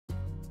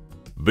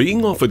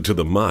Being offered to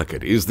the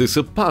market is this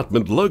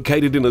apartment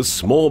located in a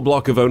small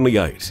block of only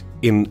 8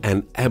 in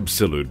an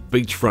absolute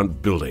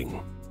beachfront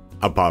building.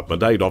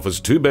 Apartment 8 offers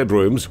 2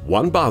 bedrooms,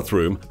 1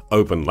 bathroom,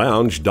 open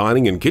lounge,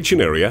 dining and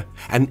kitchen area,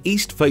 an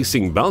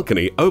east-facing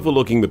balcony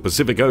overlooking the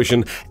Pacific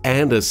Ocean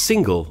and a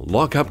single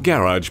lock-up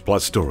garage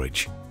plus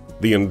storage.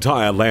 The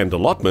entire land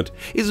allotment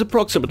is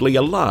approximately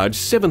a large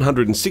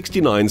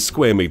 769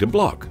 square metre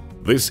block.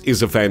 This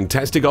is a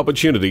fantastic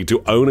opportunity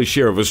to own a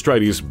share of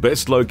Australia's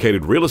best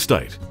located real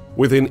estate,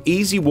 within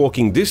easy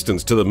walking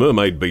distance to the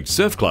Mermaid Beach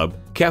Surf Club,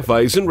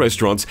 cafes and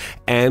restaurants,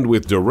 and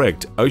with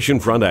direct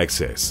oceanfront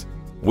access.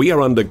 We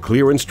are under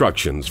clear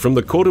instructions from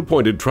the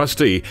court-appointed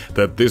trustee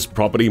that this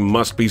property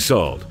must be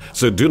sold,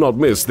 so do not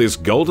miss this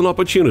golden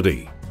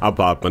opportunity.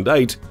 Apartment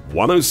 8,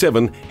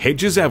 107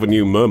 Hedges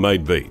Avenue,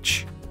 Mermaid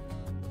Beach.